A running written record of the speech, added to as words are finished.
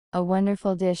A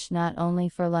wonderful dish not only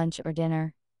for lunch or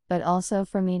dinner, but also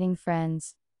for meeting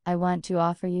friends. I want to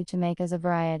offer you to make as a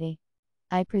variety.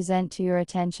 I present to your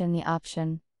attention the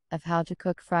option of how to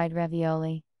cook fried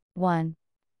ravioli. 1.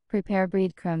 Prepare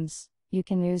breadcrumbs. You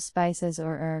can use spices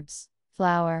or herbs,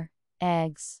 flour,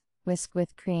 eggs, whisk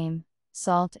with cream,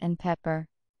 salt and pepper.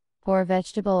 Pour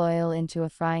vegetable oil into a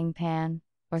frying pan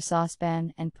or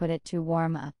saucepan and put it to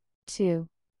warm up. 2.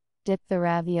 Dip the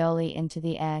ravioli into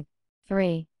the egg.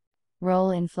 3.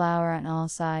 Roll in flour on all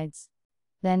sides.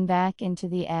 Then back into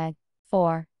the egg.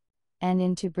 4. And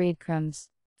into breadcrumbs.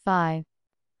 5.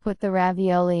 Put the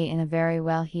ravioli in a very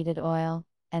well heated oil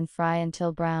and fry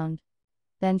until browned.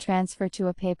 Then transfer to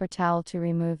a paper towel to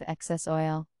remove excess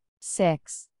oil.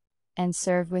 6. And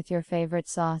serve with your favorite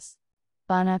sauce.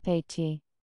 Bon appétit!